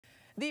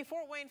The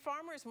Fort Wayne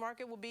Farmers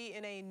Market will be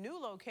in a new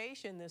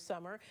location this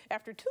summer.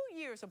 After 2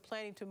 years of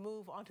planning to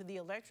move onto the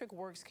Electric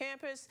Works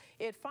campus,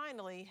 it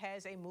finally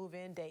has a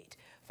move-in date.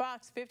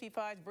 Fox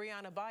 55's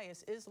Brianna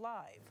Bias is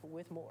live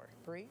with more.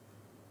 Bree?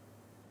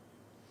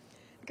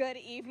 Good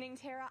evening,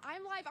 Tara.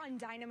 I'm live on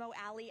Dynamo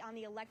Alley on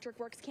the Electric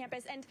Works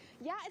campus, and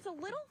yeah, it's a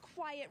little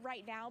quiet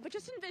right now, but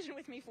just envision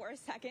with me for a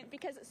second,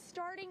 because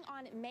starting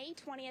on May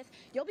 20th,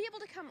 you'll be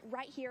able to come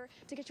right here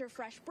to get your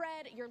fresh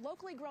bread, your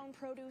locally grown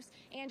produce,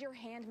 and your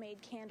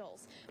handmade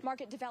candles.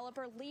 Market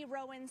developer Lee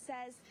Rowan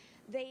says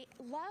they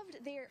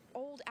loved their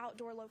old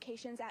outdoor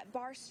locations at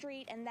Bar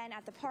Street and then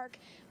at the park,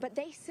 but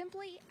they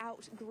simply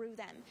outgrew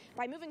them.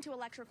 By moving to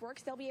Electric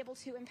Works, they'll be able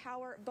to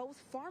empower both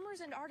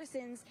farmers and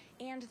artisans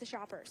and the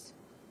shoppers.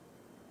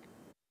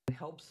 It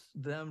helps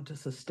them to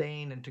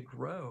sustain and to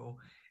grow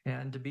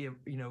and to be,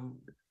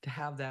 to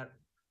have that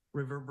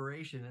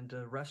reverberation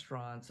into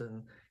restaurants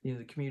and,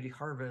 the community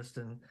harvest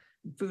and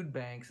food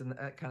banks and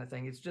that kind of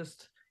thing.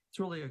 It's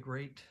really a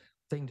great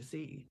thing to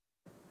see.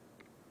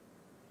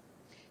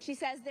 She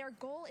says their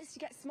goal is to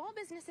get small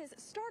businesses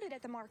started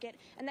at the market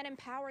and then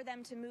empower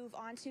them to move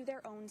onto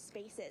their own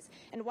spaces.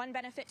 And one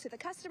benefit to the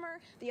customer,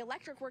 the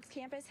Electric Works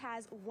campus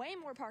has way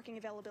more parking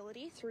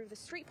availability through the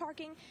street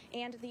parking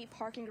and the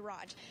parking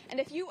garage. And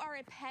if you are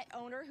a pet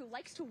owner who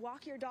likes to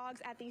walk your dogs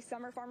at the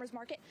summer farmers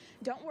market,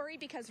 don't worry,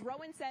 because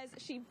Rowan says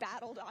she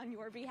battled on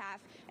your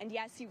behalf. And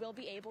yes, you will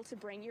be able to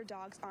bring your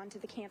dogs onto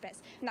the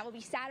campus. And that will be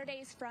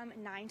Saturdays from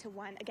 9 to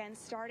 1, again,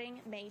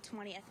 starting May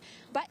 20th.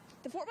 But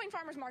the Fort Wayne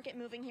Farmers Market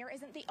moving here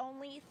isn't the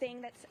only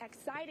thing that's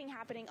exciting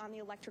happening on the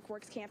Electric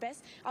Works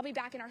campus. I'll be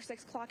back in our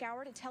 6 o'clock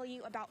hour to tell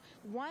you about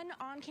one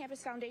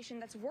on-campus foundation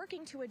that's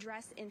working to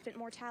address infant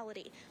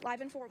mortality. Live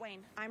in Fort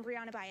Wayne, I'm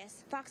Brianna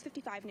Bias, Fox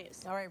 55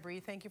 News. All right, Bree,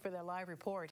 thank you for that live report.